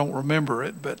don't remember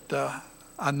it, but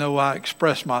I know I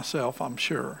expressed myself, I'm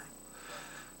sure.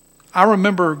 I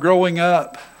remember growing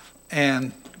up,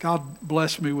 and God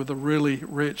blessed me with a really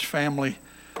rich family.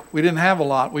 We didn't have a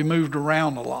lot. We moved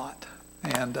around a lot.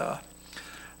 And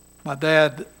my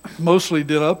dad mostly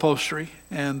did upholstery.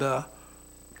 And I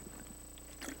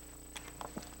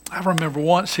remember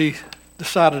once he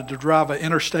decided to drive an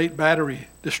interstate battery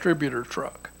distributor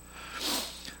truck.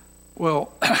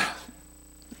 Well,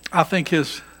 I think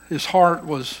his heart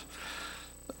was,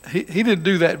 he didn't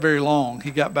do that very long.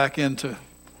 He got back into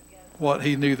what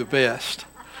he knew the best.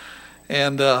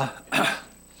 And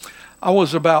I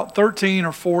was about 13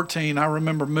 or 14. I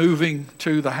remember moving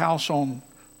to the house on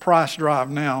Price Drive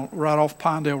now, right off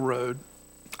Pinedale Road.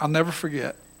 I'll never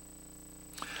forget.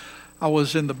 I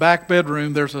was in the back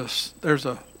bedroom. There's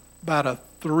about a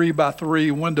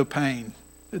 3x3 window pane.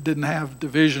 It didn't have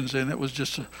divisions in it. It was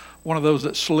just one of those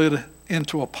that slid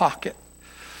into a pocket.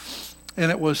 And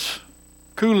it was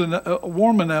cool enough,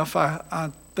 warm enough.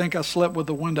 I think I slept with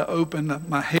the window open.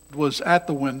 My head was at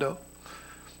the window.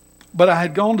 But I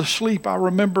had gone to sleep. I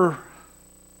remember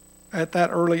at that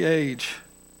early age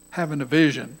having a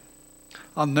vision.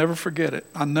 I'll never forget it.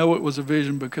 I know it was a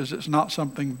vision because it's not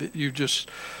something that you just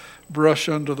brush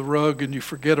under the rug and you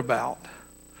forget about.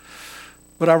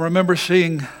 But I remember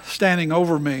seeing, standing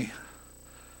over me,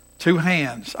 two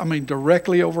hands,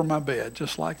 directly over my bed,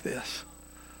 just like this.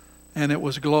 And it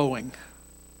was glowing.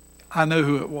 I knew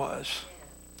who it was.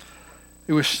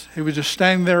 He was just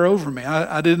standing there over me.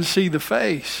 I didn't see the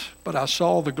face, but I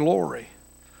saw the glory.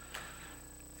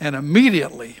 And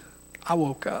immediately, I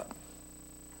woke up.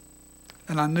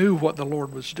 And I knew what the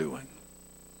Lord was doing.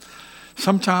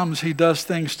 Sometimes He does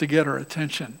things to get our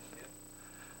attention.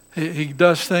 He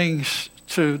does things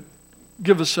to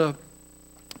give us a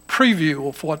preview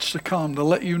of what's to come, to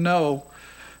let you know,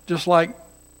 just like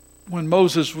when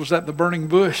Moses was at the burning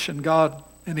bush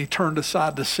and he turned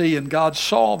aside to see, and God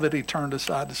saw that he turned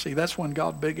aside to see. That's when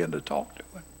God began to talk to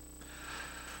him.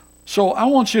 So I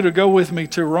want you to go with me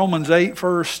to Romans 8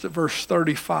 first, verse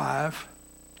 35.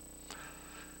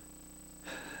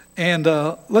 And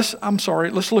let's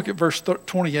look at verse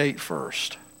 28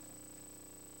 first.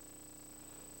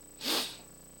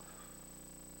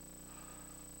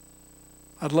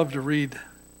 I'd love to read.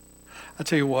 I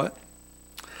tell you what,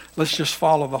 let's just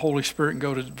follow the Holy Spirit and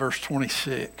go to verse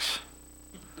 26.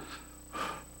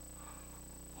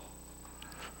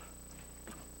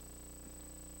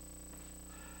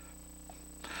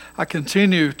 I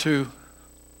continue to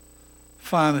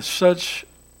find such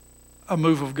a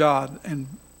move of God,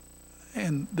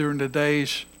 and during the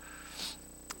days,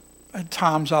 at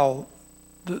times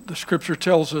the scripture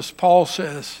tells us, Paul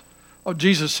says,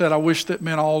 Jesus said, I wish that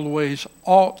men always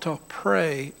ought to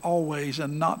pray always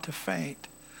and not to faint.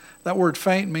 That word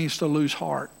faint means to lose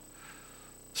heart.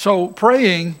 So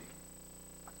praying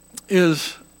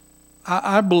is,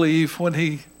 I believe when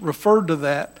he referred to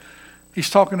that, he's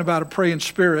talking about a praying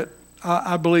spirit.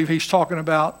 I believe he's talking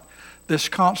about this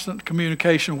constant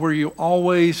communication where you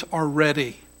always are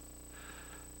ready.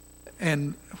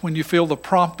 And when you feel the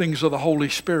promptings of the Holy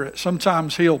Spirit,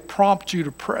 sometimes he'll prompt you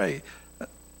to pray.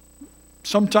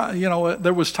 Sometimes,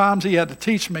 there was times he had to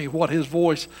teach me what his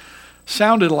voice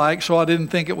sounded like so I didn't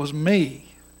think it was me.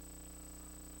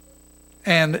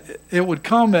 And it would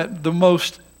come at the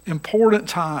most important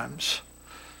times.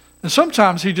 And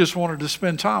sometimes he just wanted to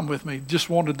spend time with me, just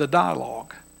wanted the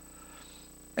dialogue.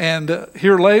 And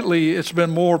here lately, it's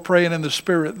been more praying in the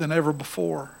Spirit than ever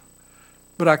before.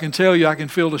 But I can tell you, I can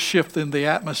feel the shift in the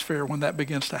atmosphere when that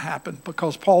begins to happen.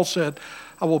 Because Paul said,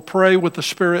 I will pray with the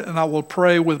Spirit and I will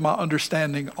pray with my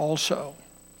understanding also.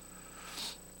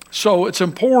 So it's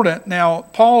important. Now,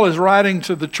 Paul is writing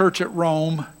to the church at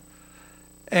Rome.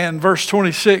 And verse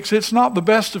 26, it's not the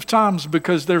best of times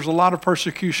because there's a lot of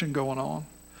persecution going on.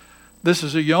 This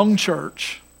is a young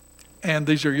church, and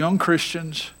these are young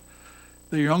Christians.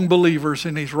 They're young believers,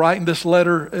 and he's writing this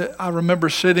letter. I remember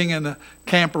sitting in a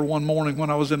camper one morning when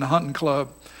I was in the hunting club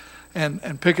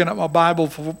and picking up my Bible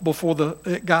before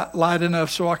it got light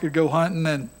enough so I could go hunting,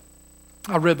 and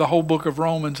I read the whole book of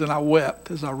Romans, and I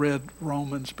wept as I read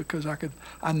Romans because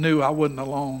I knew I wasn't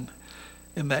alone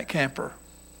in that camper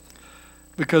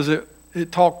because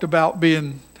it talked about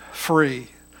being free,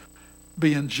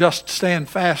 being just, stand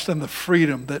fast in the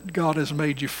freedom that God has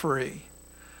made you free.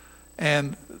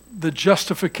 And the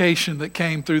justification that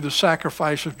came through the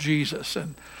sacrifice of Jesus.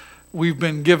 And we've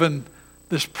been given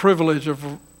this privilege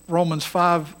of Romans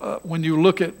 5. When you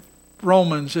look at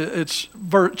Romans,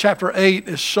 chapter 8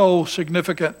 is so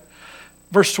significant.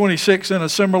 Verse 26, in a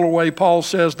similar way, Paul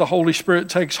says the Holy Spirit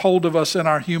takes hold of us in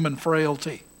our human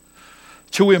frailty.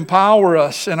 to empower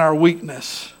us in our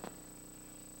weakness.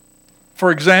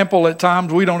 For example, at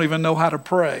times we don't even know how to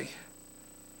pray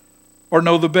or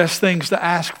know the best things to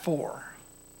ask for.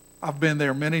 I've been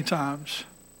there many times.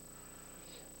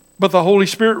 But the Holy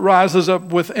Spirit rises up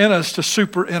within us to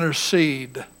super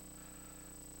intercede.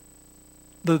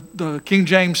 The King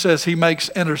James says he makes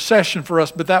intercession for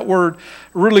us, but that word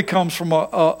really comes from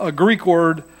a Greek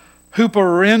word,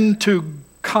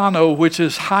 huperintokano, which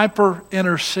is hyper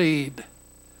intercede.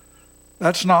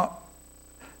 That's not,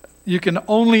 you can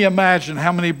only imagine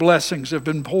how many blessings have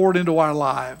been poured into our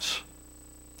lives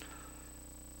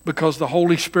because the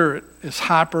Holy Spirit is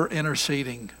hyper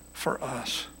interceding for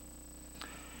us.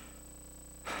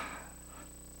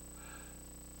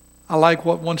 I like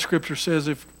what one scripture says,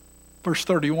 verse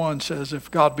 31 says, if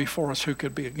God be for us, who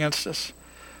could be against us?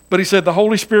 But he said, the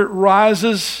Holy Spirit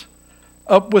rises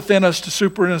up within us to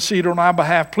super intercede on our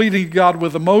behalf, pleading to God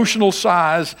with emotional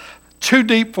sighs too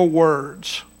deep for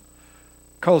words.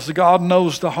 Because God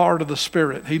knows the heart of the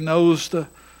Spirit. He knows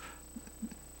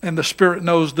and the Spirit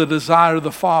knows the desire of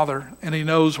the Father, and He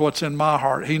knows what's in my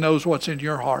heart. He knows what's in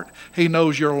your heart. He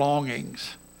knows your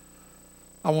longings.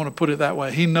 I want to put it that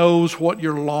way. He knows what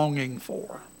you're longing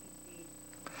for.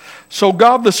 So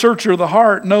God, the searcher of the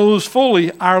heart, knows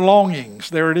fully our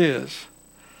longings. There it is.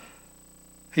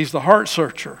 He's the heart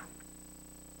searcher.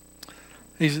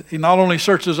 He not only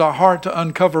searches our heart to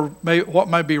uncover what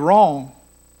may be wrong,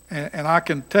 and I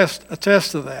can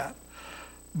attest to that,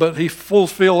 but He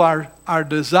fulfills our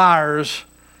desires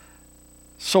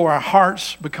so our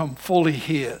hearts become fully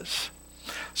His.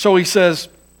 So He said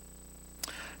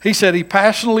He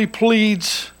passionately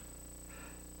pleads.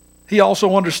 He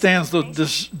also understands the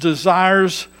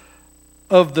desires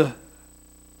of the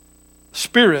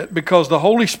Spirit, because the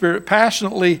Holy Spirit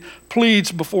passionately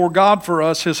pleads before God for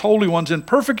us, His holy ones, in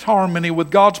perfect harmony with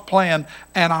God's plan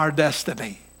and our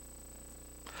destiny.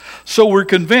 So we're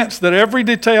convinced that every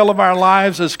detail of our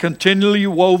lives is continually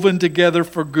woven together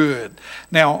for good.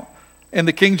 Now, in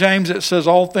the King James it says,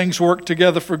 all things work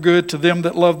together for good to them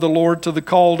that love the Lord, to the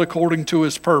called according to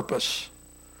His purpose.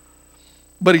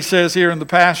 But he says here in the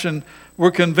Passion,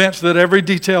 we're convinced that every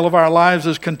detail of our lives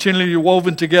is continually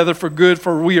woven together for good,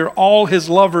 for we are all His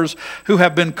lovers who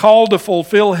have been called to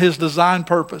fulfill His design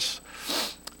purpose.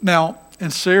 Now, in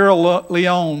Sierra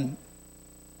Leone,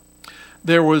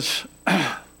 there was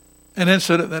an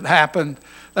incident that happened.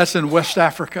 That's in West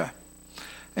Africa.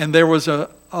 And there was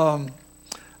one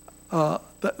of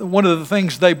the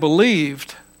things they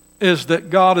believed is that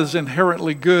God is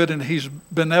inherently good and He's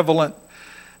benevolent,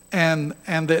 and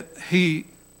that He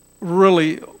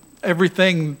really,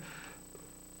 everything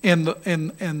in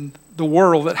the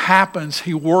world that happens,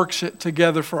 He works it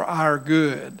together for our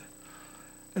good.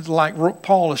 It's like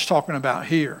Paul is talking about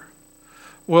here.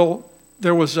 Well,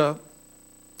 there was a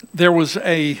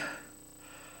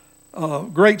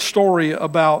great story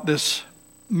about this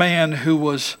man who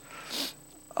was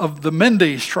of the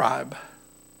Mendes tribe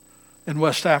in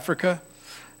West Africa,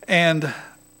 and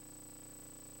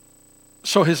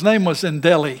so his name was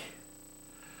Ndeli,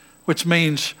 which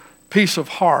means peace of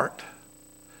heart.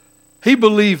 He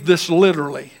believed this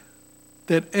literally,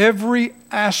 that every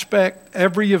aspect,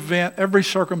 every event, every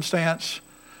circumstance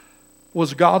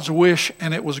was God's wish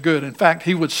and it was good. In fact,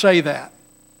 he would say that.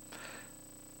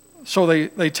 So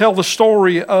they tell the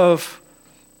story of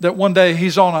that one day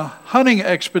he's on a hunting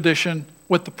expedition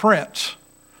with the prince.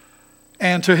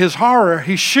 And to his horror,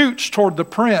 he shoots toward the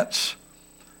prince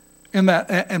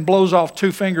and blows off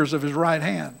 2 fingers of his right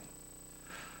hand.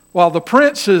 While the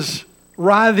prince is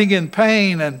writhing in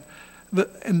pain, and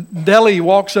Ndeli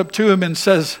walks up to him and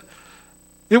says,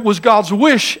 it was God's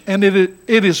wish and it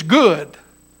is good.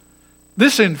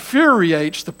 This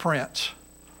infuriates the prince.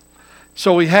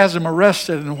 So he has him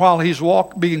arrested, and while he's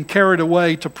being carried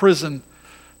away to prison,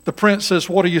 the prince says,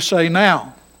 what do you say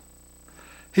now?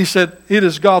 He said, it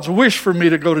is God's wish for me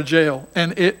to go to jail,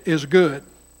 and it is good.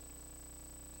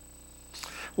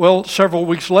 Well, several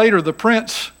weeks later, the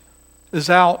prince is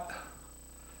out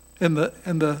in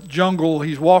the jungle.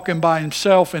 He's walking by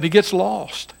himself, and he gets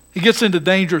lost. He gets into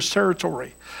dangerous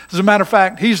territory. As a matter of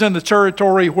fact, he's in the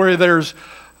territory where there's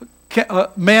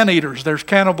man-eaters, there's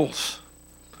cannibals.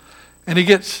 And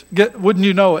wouldn't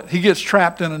you know it, he gets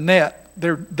trapped in a net,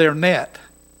 their net.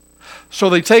 So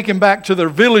they take him back to their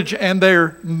village, and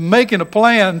they're making a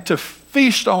plan to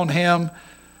feast on him,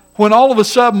 when all of a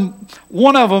sudden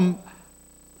one of them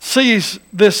sees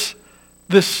this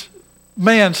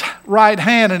man's right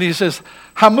hand, and he says,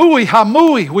 Hamui,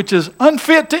 Hamui, which is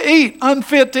unfit to eat,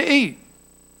 unfit to eat.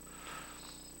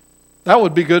 That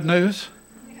would be good news.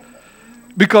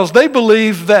 Because they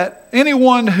believe that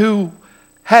anyone who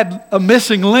had a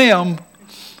missing limb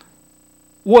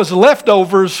was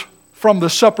leftovers from the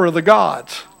supper of the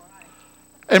gods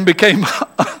and became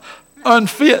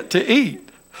unfit to eat.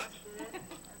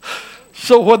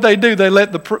 So what they do, they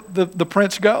let the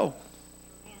prince go.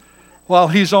 While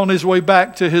he's on his way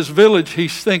back to his village,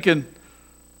 he's thinking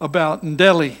about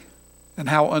Ndeli and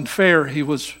how unfair he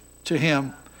was to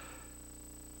him.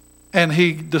 And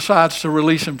he decides to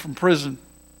release him from prison.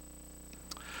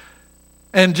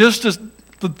 And just as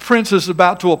the prince is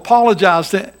about to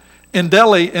apologize to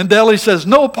Ndeli says,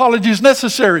 "No apologies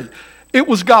necessary. It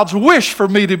was God's wish for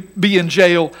me to be in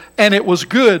jail, and it was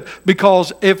good,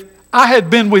 because if I had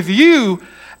been with you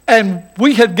and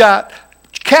we had got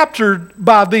captured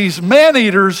by these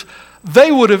man-eaters,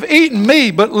 they would have eaten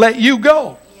me but let you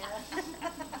go." Yeah.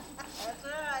 That's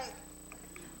right.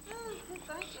 Good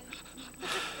thinking.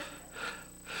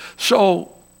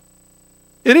 So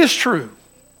it is true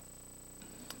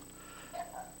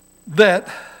that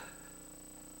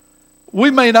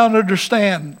we may not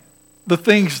understand the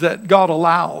things that God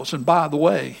allows. And by the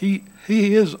way, He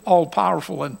is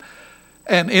all-powerful. And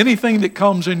anything that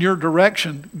comes in your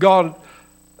direction, God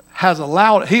has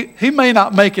allowed it. He may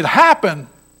not make it happen,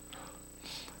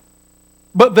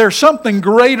 but there's something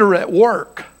greater at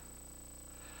work.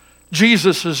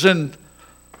 Jesus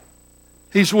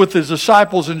he's with his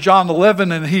disciples in John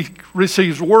 11, and he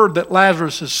receives word that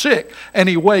Lazarus is sick, and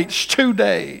he waits 2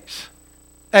 days.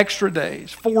 Extra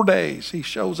days, 4 days. He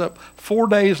shows up 4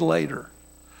 days later.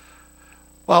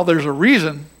 Well, there's a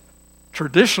reason.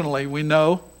 Traditionally, we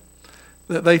know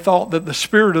that they thought that the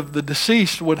spirit of the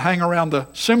deceased would hang around the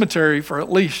cemetery for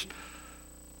at least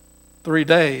 3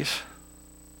 days,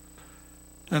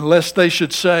 unless they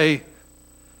should say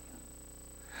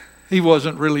he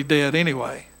wasn't really dead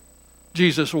anyway.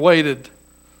 Jesus waited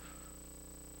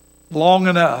long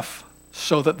enough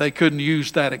so that they couldn't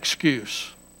use that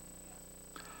excuse.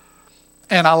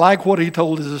 And I like what he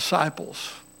told his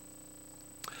disciples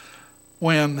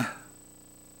when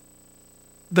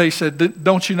they said,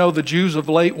 "Don't you know the Jews of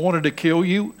late wanted to kill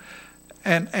you?"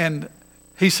 And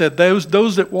he said, those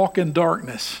that walk in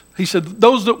darkness. He said,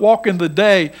 those that walk in the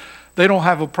day, they don't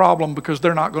have a problem because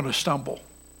they're not going to stumble.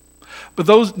 But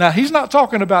now he's not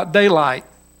talking about daylight.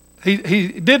 He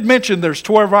did mention there's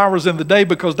 12 hours in the day,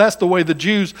 because that's the way the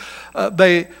Jews,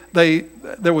 there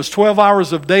was 12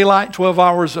 hours of daylight, 12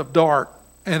 hours of dark.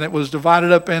 And it was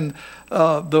divided up in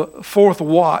the fourth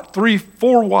watch,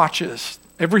 4 watches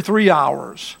every 3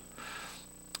 hours.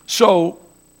 So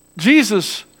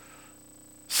Jesus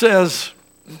says,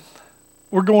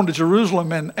 "We're going to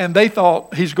Jerusalem," and they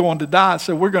thought he's going to die.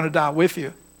 So "We're going to die with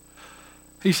you."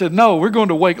 He said, "No, we're going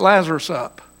to wake Lazarus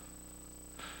up."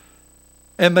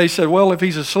 And they said, "Well, if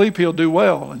he's asleep, he'll do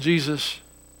well." And Jesus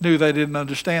knew they didn't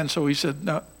understand, so he said,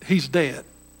 "No, he's dead."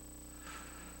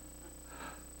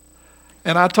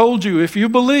 And I told you, if you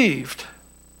believed,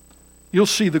 you'll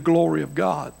see the glory of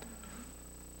God.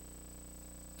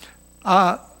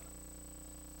 I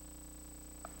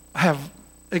have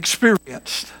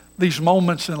experienced these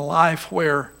moments in life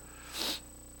where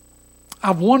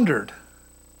I've wondered,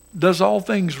 does all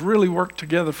things really work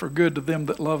together for good to them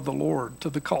that love the Lord, to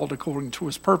the called according to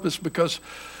his purpose? Because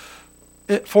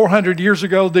 400 years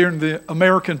ago, during the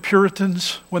American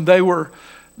Puritans, when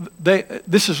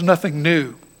this is nothing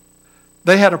new.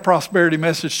 They had a prosperity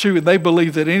message too, and they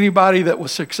believed that anybody that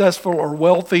was successful or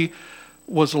wealthy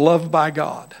was loved by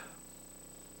God.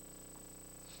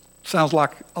 Sounds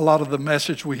like a lot of the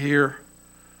message we hear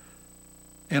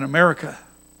in America.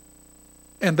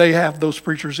 And they have those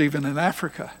preachers even in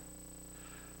Africa.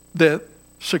 That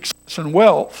success and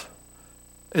wealth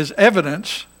is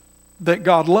evidence that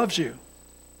God loves you.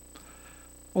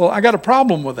 Well, I got a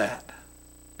problem with that.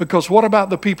 Because what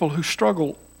about the people who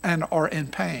struggle and are in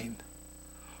pain?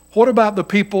 What about the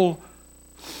people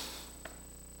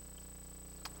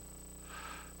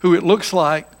who it looks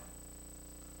like,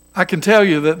 I can tell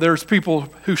you that there's people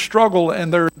who struggle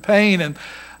and they're in pain and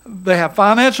they have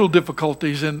financial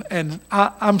difficulties, and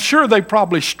I'm sure they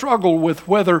probably struggle with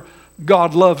whether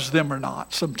God loves them or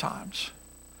not sometimes.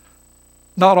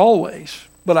 Not always,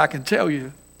 but I can tell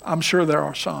you, I'm sure there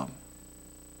are some.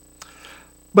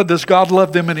 But does God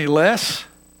love them any less?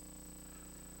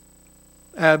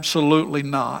 Absolutely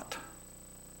not.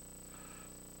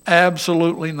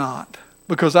 Absolutely not.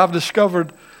 Because I've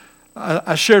discovered,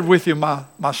 I shared with you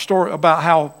my story about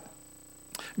how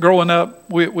growing up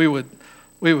we would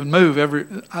move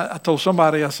I told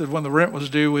somebody, I said when the rent was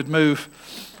due we'd move.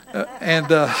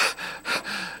 It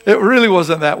really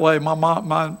wasn't that way. My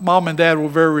mom and dad were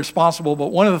very responsible, but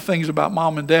one of the things about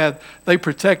mom and dad, they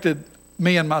protected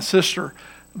me and my sister.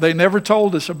 They never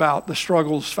told us about the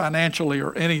struggles financially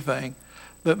or anything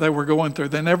that they were going through.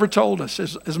 They never told us.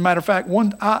 As a matter of fact,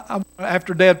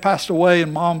 after Dad passed away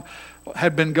and Mom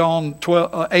had been gone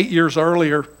 8 years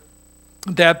earlier,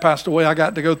 Dad passed away, I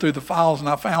got to go through the files and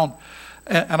I found,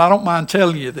 and I don't mind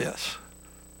telling you this,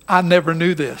 I never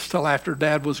knew this till after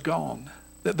Dad was gone,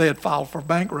 that they had filed for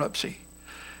bankruptcy.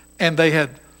 And they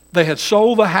had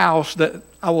sold the house that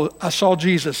I saw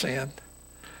Jesus in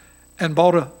and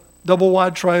bought a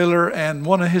double-wide trailer, and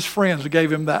one of his friends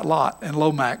gave him that lot in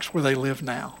Lomax where they live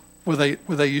now, where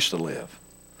they used to live.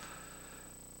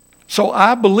 So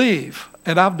I believe,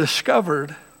 and I've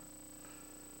discovered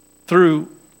through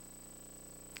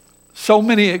so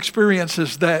many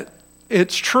experiences, that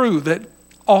it's true that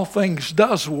all things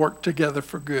does work together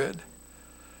for good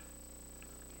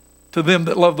to them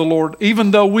that love the Lord,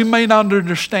 even though we may not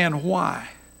understand why.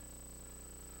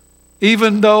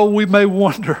 Even though we may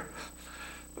wonder.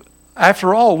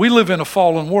 After all, we live in a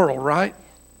fallen world, right?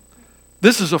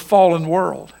 This is a fallen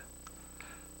world.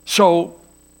 So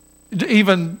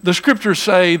even the scriptures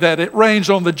say that it rains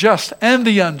on the just and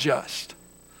the unjust.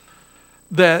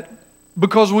 That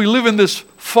because we live in this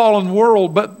fallen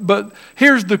world, but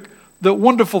here's the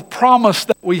wonderful promise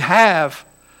that we have,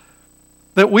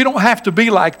 that we don't have to be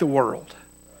like the world.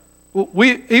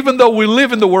 Even though we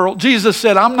live in the world, Jesus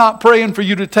said, I'm not praying for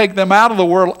you to take them out of the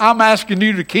world. I'm asking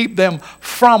you to keep them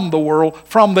from the world,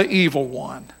 from the evil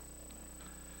one.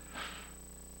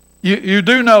 You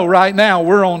do know right now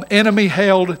we're on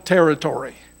enemy-held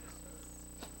territory.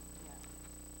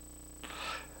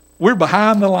 We're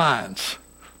behind the lines.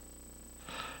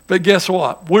 But guess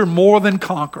what? We're more than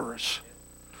conquerors.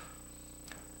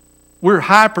 We're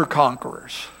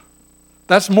hyper-conquerors.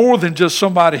 That's more than just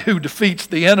somebody who defeats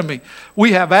the enemy.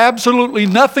 We have absolutely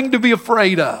nothing to be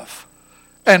afraid of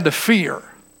and to fear,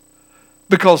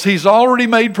 because he's already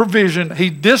made provision. He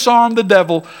disarmed the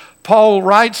devil. Paul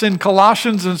writes in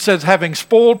Colossians and says, having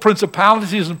spoiled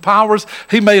principalities and powers,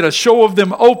 he made a show of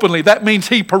them openly. That means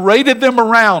he paraded them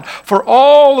around for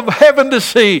all of heaven to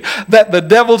see, that the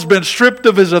devil's been stripped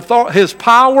of his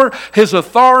power, his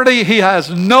authority. He has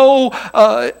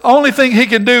only thing he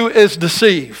can do is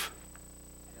deceive.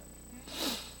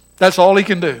 That's all he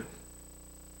can do.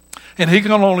 And he can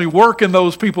only work in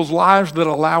those people's lives that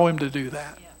allow him to do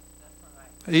that.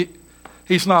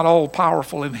 He's not all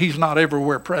powerful, and he's not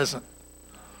everywhere present.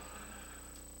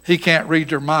 He can't read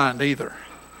your mind either.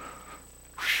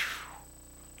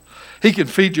 He can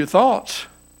feed your thoughts.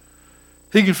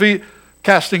 He can feed,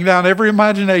 casting down every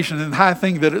imagination and high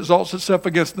thing that exalts itself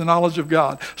against the knowledge of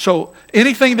God. So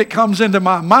anything that comes into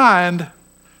my mind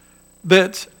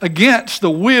that's against the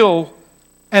will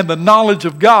and the knowledge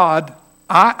of God,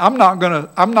 I'm not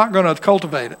gonna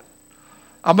cultivate it.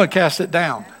 I'm gonna cast it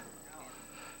down.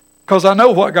 Because I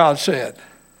know what God said.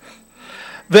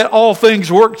 That all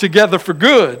things work together for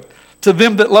good to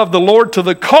them that love the Lord, to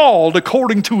the called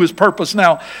according to his purpose.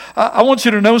 Now, I want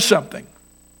you to know something.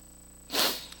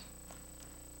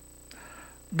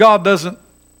 God doesn't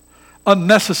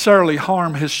unnecessarily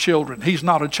harm his children. He's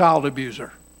not a child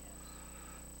abuser.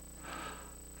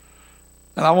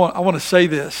 And I want to say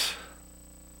this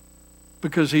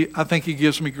because I think he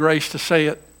gives me grace to say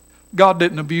it. God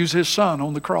didn't abuse his son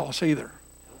on the cross either.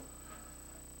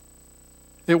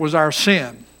 It was our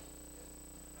sin.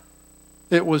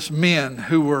 It was men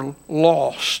who were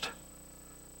lost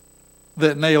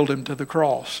that nailed him to the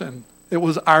cross. And it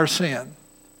was our sin.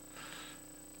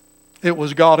 It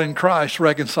was God in Christ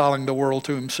reconciling the world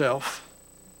to himself.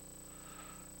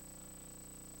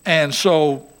 And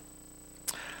so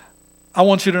I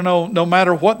want you to know, no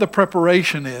matter what the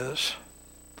preparation is,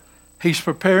 he's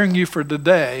preparing you for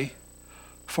today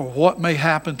for what may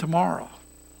happen tomorrow.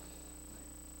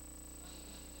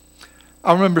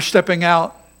 I remember stepping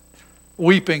out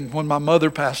weeping when my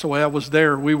mother passed away. I was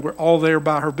there. We were all there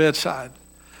by her bedside.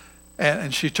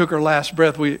 And she took her last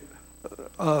breath.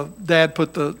 Dad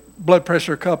put the blood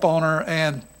pressure cup on her,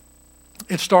 and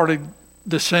it started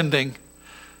descending.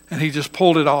 And he just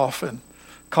pulled it off and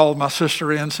called my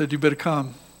sister in and said, you better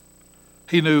come.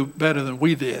 He knew better than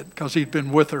we did because he'd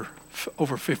been with her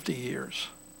over 50 years.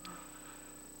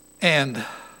 And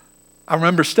I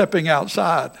remember stepping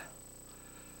outside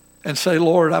and say,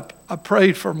 Lord, I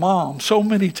prayed for Mom so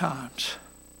many times.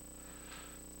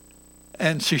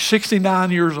 And she's 69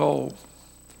 years old.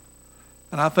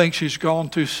 And I think she's gone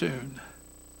too soon.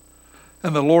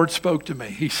 And the Lord spoke to me.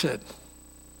 He said,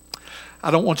 I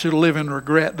don't want you to live in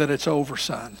regret that it's over,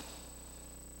 son.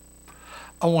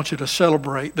 I want you to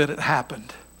celebrate that it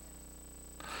happened.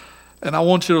 And I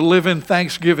want you to live in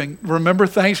thanksgiving. Remember,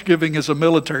 thanksgiving is a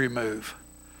military move.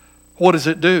 What does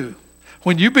it do?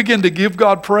 When you begin to give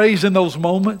God praise in those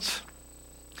moments,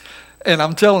 and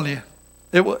I'm telling you,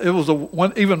 it was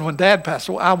even when Dad passed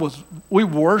away, we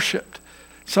worshiped.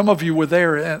 Some of you were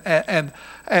there, and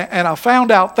I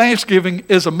found out Thanksgiving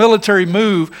is a military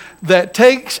move that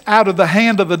takes out of the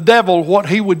hand of the devil what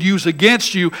he would use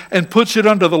against you and puts it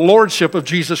under the lordship of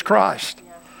Jesus Christ.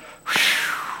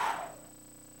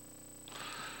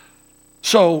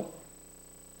 So,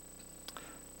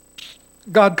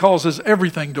 God causes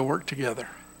everything to work together.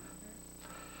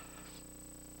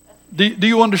 Do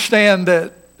you understand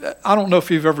that? I don't know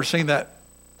if you've ever seen that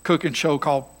cooking show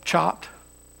called Chopped.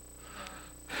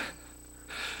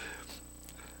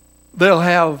 They'll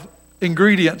have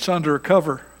ingredients under a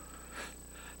cover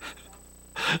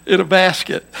in a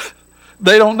basket.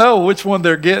 They don't know which one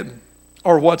they're getting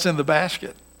or what's in the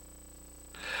basket.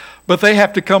 But they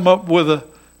have to come up with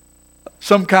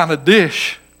some kind of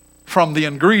dish from the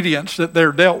ingredients that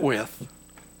they're dealt with.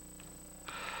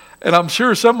 And I'm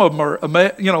sure some of them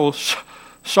are,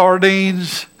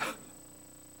 sardines,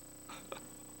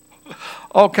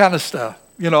 all kind of stuff.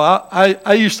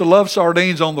 I used to love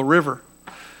sardines on the river.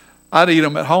 I'd eat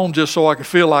them at home just so I could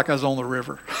feel like I was on the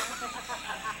river.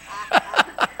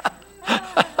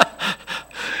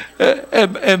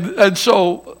 and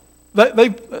so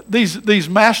these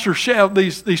master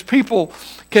chefs, these people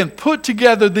can put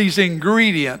together these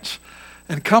ingredients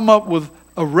and come up with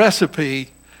a recipe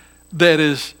that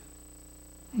is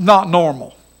not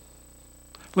normal.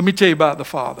 Let me tell you about the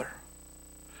Father.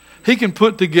 He can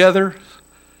put together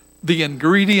the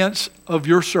ingredients of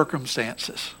your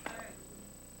circumstances.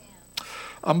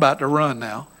 I'm about to run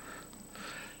now.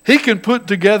 He can put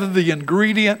together the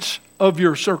ingredients of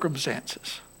your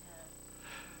circumstances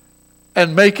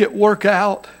and make it work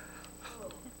out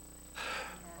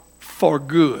for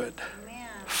good,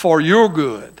 for your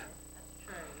good.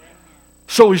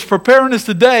 So he's preparing us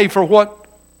today for what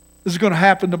is going to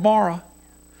happen tomorrow.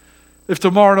 If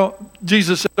tomorrow,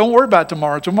 Jesus said, don't worry about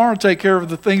tomorrow. Tomorrow will take care of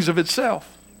the things of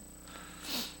itself.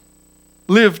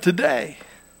 Live today.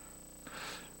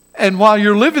 And while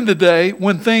you're living today,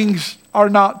 when things are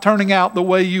not turning out the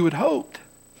way you had hoped,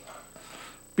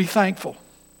 be thankful.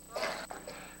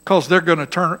 Because they're going to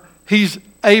turn, he's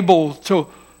able to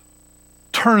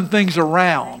turn things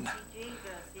around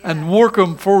and work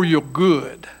them for your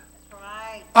good.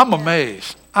 I'm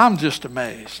amazed. I'm just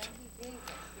amazed.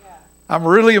 I'm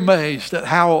really amazed at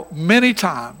how many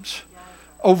times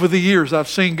over the years I've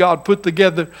seen God put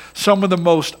together some of the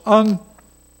most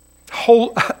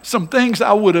some things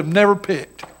I would have never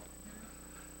picked,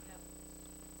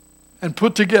 and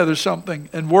put together something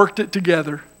and worked it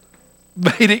together,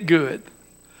 made it good.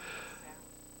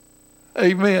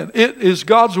 Amen. It is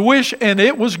God's wish, and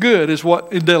it was good, is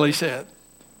what Indeli said.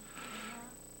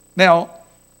 Now,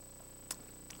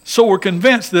 so we're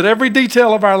convinced that every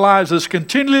detail of our lives is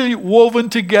continually woven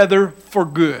together for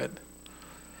good.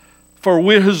 For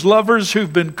we're his lovers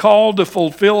who've been called to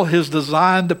fulfill his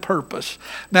designed purpose.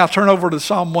 Now turn over to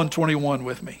Psalm 121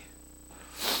 with me.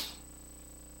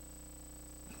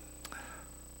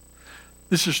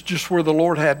 This is just where the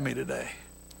Lord had me today.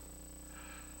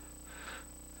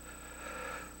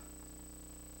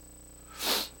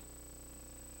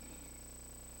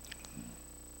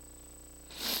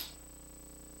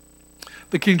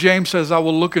 The King James says, I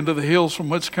will look into the hills from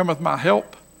whence cometh my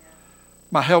help.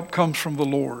 My help comes from the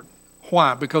Lord.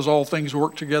 Why? Because all things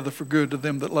work together for good to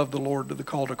them that love the Lord, to the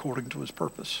called according to his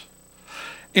purpose.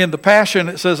 In the Passion,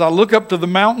 it says, I look up to the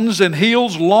mountains and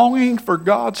hills longing for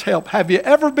God's help. Have you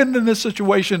ever been in this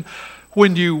situation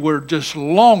when you were just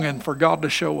longing for God to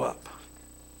show up?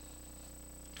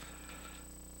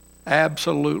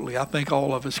 Absolutely. I think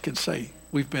all of us can say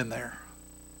we've been there.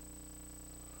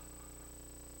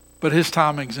 But his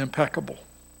timing's impeccable.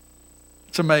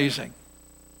 It's amazing.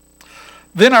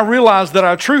 Then I realized that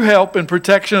our true help and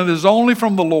protection is only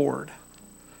from the Lord,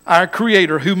 our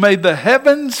Creator, who made the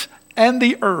heavens and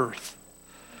the earth.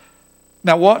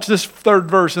 Now watch this third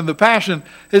verse in the Passion.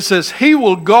 It says, he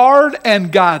will guard and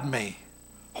guide me.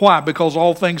 Why? Because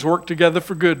all things work together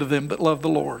for good to them that love the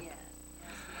Lord.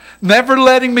 Never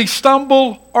letting me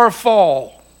stumble or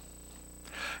fall.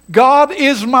 God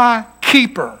is my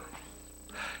keeper.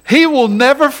 He will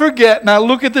never forget, now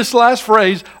look at this last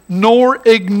phrase, nor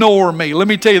ignore me. Let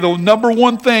me tell you, the number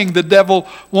one thing the devil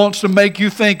wants to make you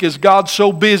think is God's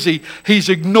so busy, he's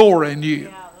ignoring you.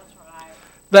 Yeah, that's right.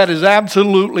 That is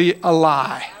absolutely a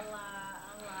lie.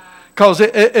 Because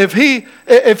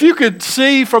if you could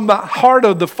see from the heart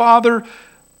of the Father,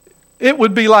 it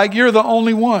would be like you're the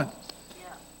only one.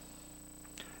 Yeah.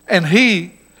 And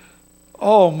he,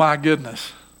 oh my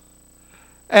goodness.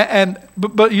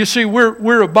 But you see,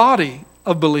 we're a body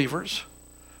of believers.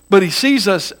 but he sees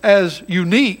us as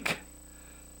unique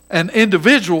and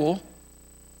individual.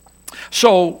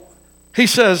 So he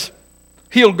says,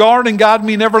 he'll guard and guide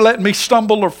me, never let me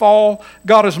stumble or fall.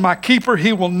 God is my keeper.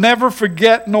 He will never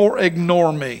forget nor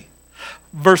ignore me.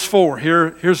 Verse 4,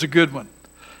 here's a good one.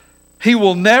 He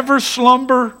will never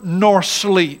slumber nor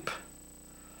sleep.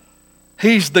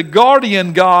 He's the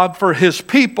guardian God for his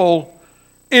people,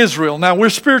 Israel. Now, we're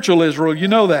spiritual Israel. You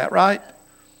know that, right?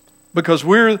 Because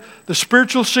we're the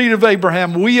spiritual seed of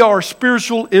Abraham. We are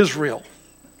spiritual Israel.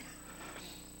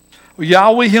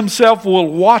 Yahweh himself will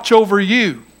watch over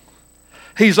you.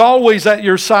 He's always at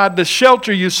your side to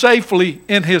shelter you safely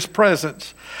in his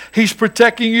presence. He's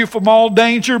protecting you from all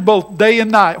danger, both day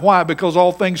and night. Why? Because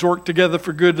all things work together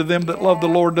for good to them that love the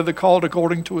Lord, to the called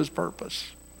according to his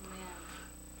purpose.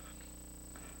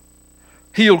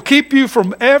 He'll keep you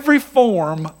from every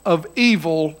form of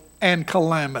evil and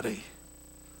calamity.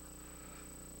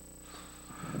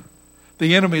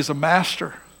 The enemy is a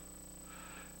master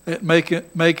at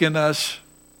making us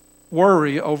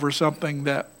worry over something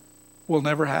that will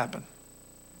never happen.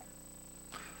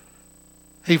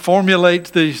 He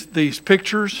formulates these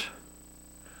pictures.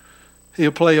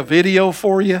 He'll play a video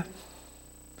for you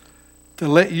to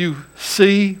let you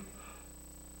see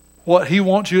what he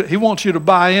wants you. He wants you to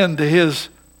buy into his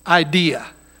idea.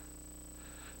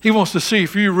 He wants to see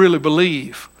if you really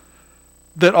believe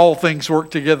that all things work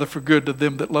together for good to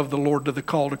them that love the Lord, to the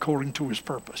called according to his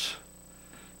purpose.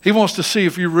 He wants to see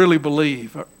if you really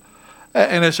believe.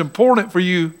 And it's important for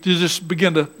you to just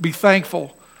begin to be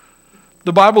thankful.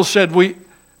 The Bible said we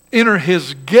enter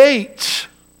his gates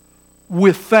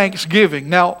with thanksgiving.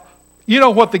 Now, you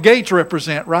know what the gates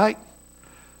represent, right?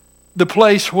 The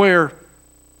place where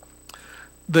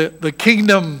the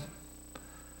kingdom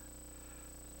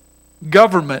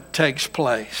government takes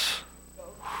place.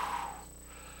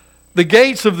 The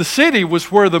gates of the city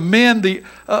was where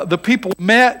the people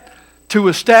met to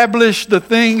establish the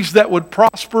things that would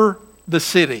prosper the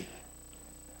city.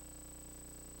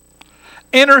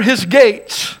 Enter his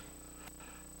gates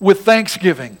with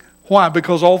thanksgiving. Why?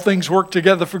 Because all things work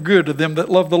together for good to them that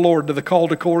love the Lord, to the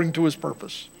called according to his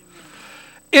purpose.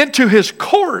 Into his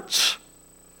courts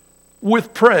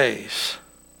with praise.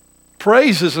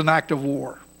 Praise is an act of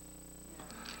war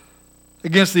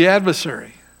against the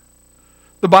adversary.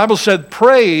 The Bible said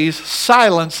praise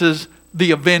silences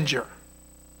the avenger.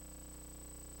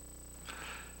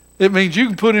 It means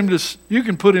you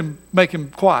can make him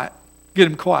quiet, get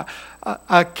him quiet.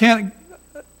 I can't.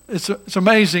 It's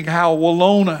amazing how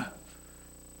Walona,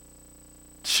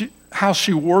 how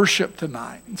she worshiped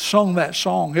tonight and sung that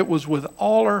song. It was with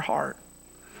all her heart.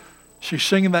 She's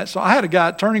singing that song. I had a guy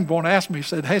at Turning Point ask me, he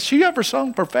said, "Has she ever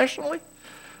sung professionally?"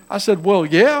 I said, "Well,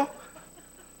 yeah."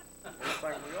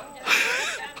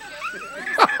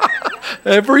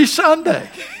 Every Sunday.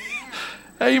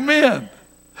 Amen.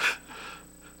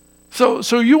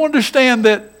 So you understand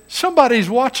that somebody's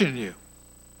watching you.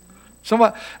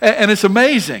 And it's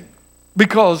amazing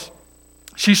because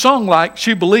she sung like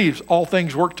she believes all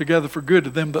things work together for good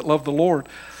to them that love the Lord.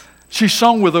 She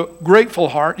sung with a grateful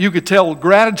heart. You could tell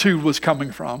gratitude was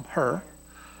coming from her.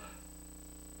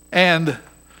 And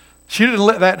she didn't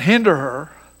let that hinder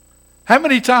her. How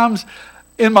many times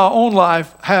in my own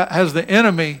life has the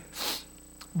enemy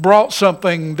brought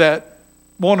something that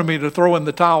wanted me to throw in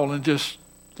the towel and just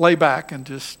lay back and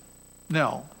just,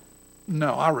 no,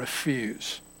 I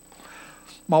refuse.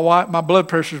 My blood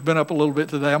pressure's been up a little bit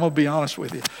today. I'm going to be honest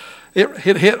with you. It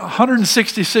hit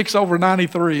 166 over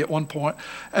 93 at one point.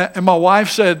 And my wife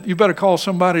said, "You better call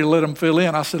somebody to let them fill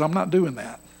in." I said, "I'm not doing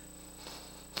that."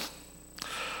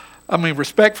 I mean,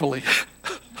 respectfully.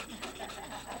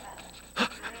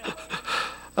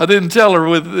 I didn't tell her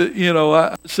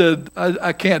I said,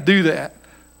 I can't do that.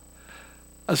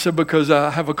 I said, because I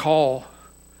have a call.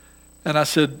 And I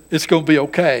said, it's going to be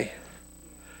okay.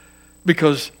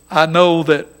 Because I know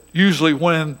that usually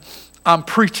when I'm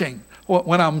preaching,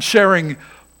 when I'm sharing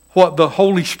what the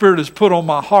Holy Spirit has put on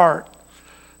my heart,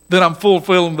 then I'm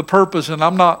fulfilling the purpose and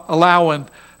I'm not allowing,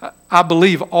 I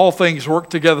believe all things work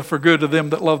together for good to them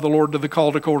that love the Lord, to the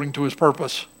called according to his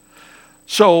purpose.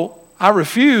 So I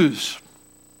refuse.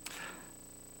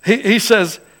 He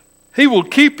says, he will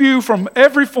keep you from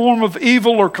every form of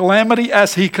evil or calamity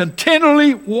as he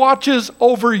continually watches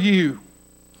over you.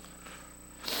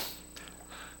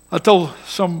 I told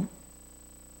some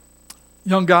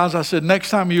young guys, I said, next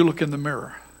time you look in the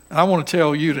mirror, and I want to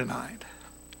tell you tonight,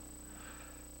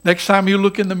 next time you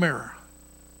look in the mirror,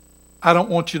 I don't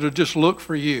want you to just look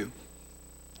for you.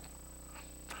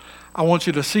 I want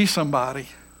you to see somebody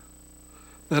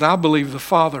that I believe the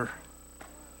Father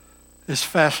is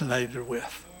fascinated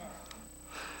with.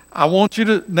 I want you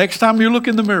to, next time you look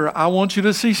in the mirror, I want you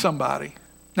to see somebody.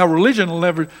 Now, religion will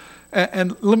never,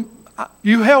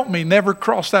 you help me never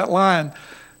cross that line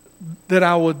that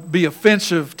I would be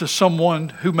offensive to someone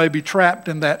who may be trapped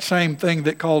in that same thing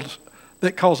that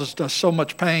causes us so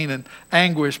much pain and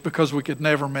anguish because we could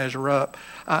never measure up.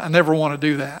 I never want to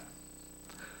do that.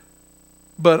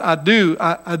 But I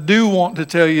do want to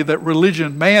tell you that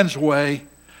religion, man's way,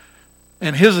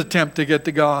 and his attempt to get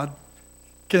to God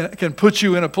can put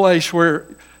you in a place where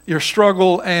your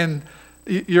struggle and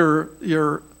your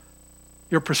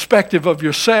perspective of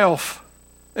yourself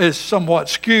is somewhat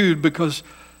skewed because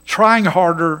trying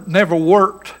harder never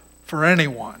worked for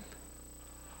anyone.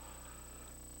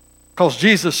 Because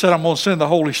Jesus said, I'm going to send the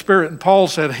Holy Spirit, and Paul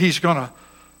said he's going to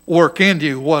work in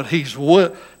you what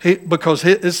because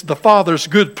it's the Father's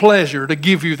good pleasure to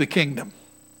give you the kingdom.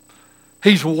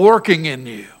 He's working in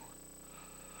you.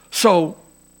 So,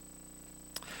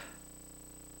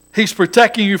 He's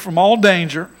protecting you from all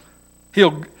danger.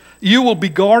 You will be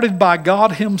guarded by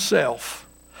God Himself.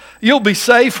 You'll be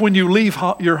safe when you leave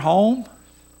your home,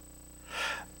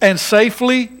 and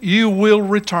safely you will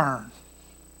return.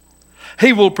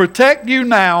 He will protect you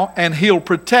now, and He'll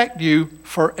protect you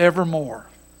forevermore.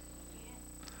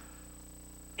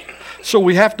 So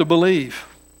we have to believe.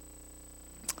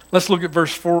 Let's look at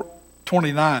verse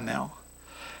 29 now.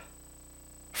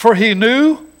 For He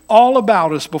knew all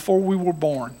about us before we were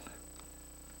born.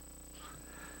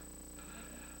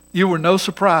 You were no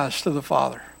surprise to the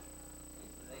Father.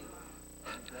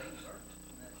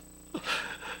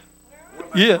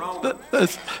 Yeah,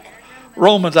 that's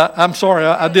Romans. I'm sorry.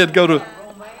 I did go to.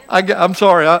 I'm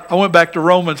sorry. I went back to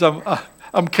Romans.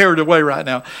 I'm carried away right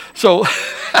now. So,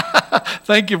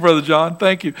 thank you, Brother John.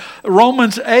 Thank you.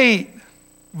 Romans 8,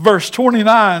 verse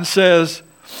 29 says,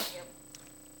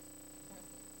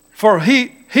 "For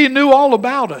he knew all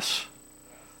about us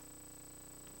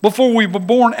before we were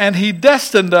born, and He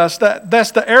destined us."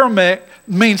 That's the Aramaic,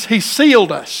 means He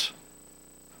sealed us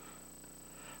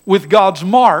with God's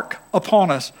mark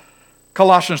upon us.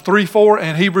 Colossians 3:4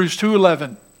 and Hebrews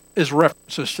 2:11 is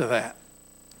references to that.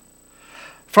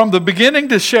 From the beginning,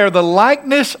 to share the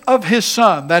likeness of His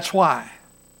Son. That's why.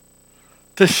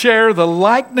 To share the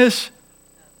likeness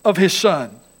of His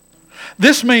Son.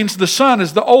 This means the Son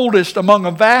is the oldest among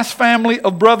a vast family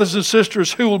of brothers and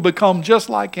sisters who will become just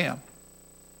like Him.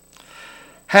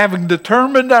 Having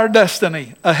determined our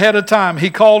destiny ahead of time, He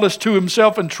called us to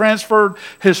Himself and transferred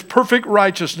His perfect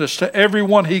righteousness to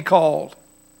everyone He called.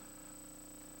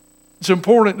 It's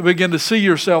important to begin to see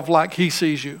yourself like He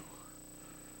sees you.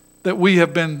 That we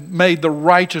have been made the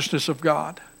righteousness of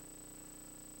God.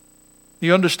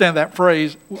 You understand that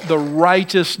phrase, the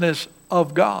righteousness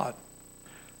of God.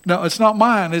 No, it's not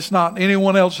mine. It's not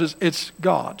anyone else's. It's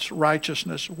God's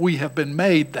righteousness. We have been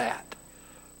made that.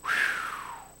 Whew.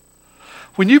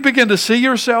 When you begin to see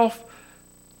yourself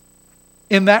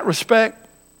in that respect,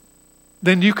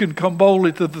 then you can come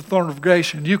boldly to the throne of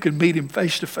grace and you can meet Him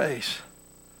face to face.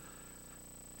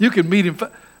 You can meet Him.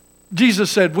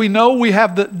 Jesus said,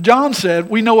 John said,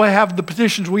 we know we have the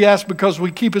petitions we ask because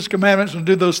we keep His commandments and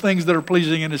do those things that are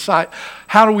pleasing in His sight.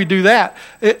 How do we do that?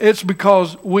 It's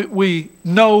because we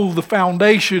know the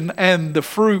foundation and the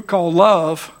fruit called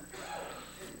love.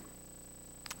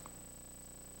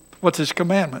 What's His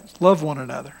commandments? Love one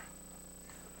another.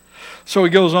 So He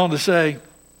goes on to say,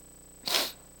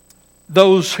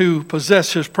 those who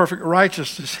possess His perfect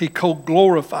righteousness, He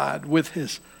co-glorified with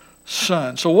His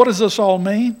Son. So what does this all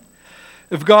mean?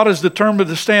 If God is determined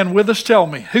to stand with us, tell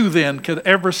me, who then could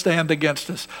ever stand against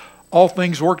us? All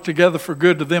things work together for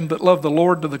good to them that love the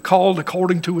Lord, to the called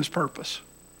according to His purpose.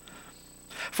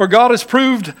 For God has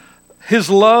proved His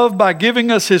love by giving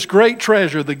us His great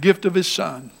treasure, the gift of His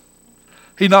Son.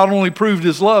 He not only proved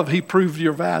His love, He proved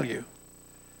your value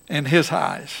in His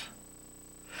eyes.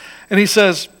 And He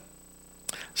says,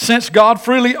 since God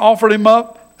freely offered Him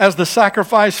up as the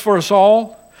sacrifice for us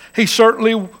all, He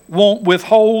certainly won't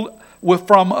withhold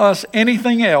from us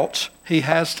anything else He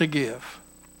has to give.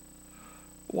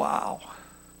 Wow.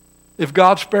 If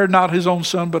God spared not His own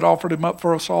Son, but offered Him up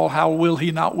for us all, how will He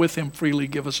not with Him freely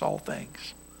give us all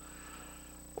things?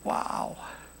 Wow.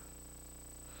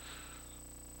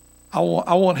 I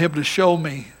want Him to show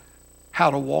me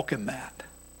how to walk in that.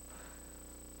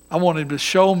 I want Him to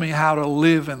show me how to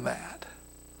live in that.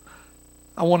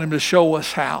 I want Him to show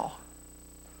us how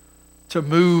to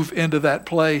move into that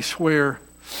place where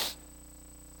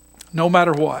no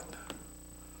matter what,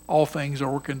 all things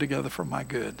are working together for my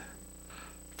good,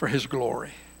 for His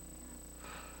glory.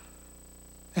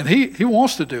 And He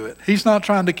wants to do it. He's not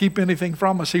trying to keep anything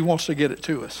from us. He wants to get it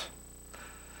to us.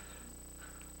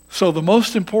 So the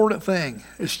most important thing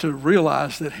is to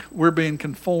realize that we're being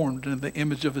conformed in the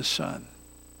image of his Son.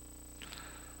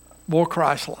 More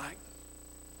Christ-like.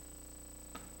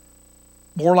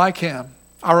 More like him.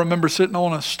 I remember sitting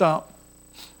on a stump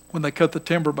when they cut the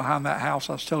timber behind that house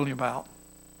I was telling you about.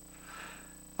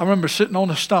 I remember sitting on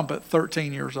a stump at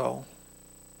 13 years old,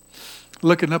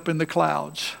 looking up in the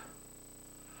clouds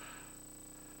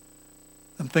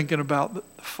and thinking about the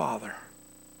Father.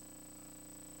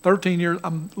 13 years,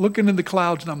 I'm looking in the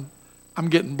clouds and I'm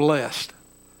getting blessed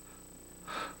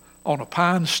on a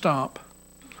pine stump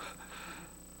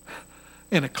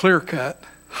in a clear cut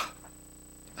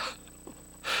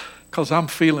because I'm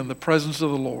feeling the presence of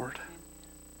the Lord.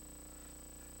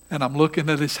 And I'm looking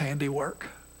at his handiwork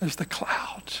as the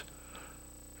clouds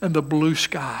and the blue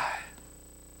sky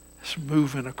is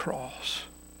moving across.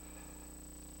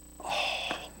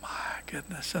 Oh my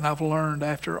goodness. And I've learned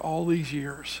after all these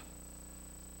years,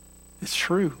 it's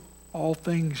true. All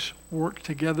things work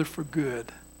together for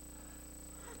good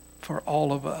for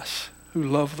all of us who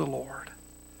love the Lord.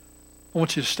 I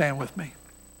want you to stand with me.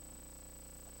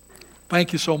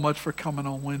 Thank you so much for coming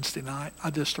on Wednesday night. I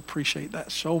just appreciate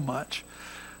that so much.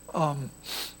 I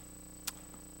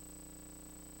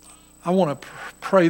want to pray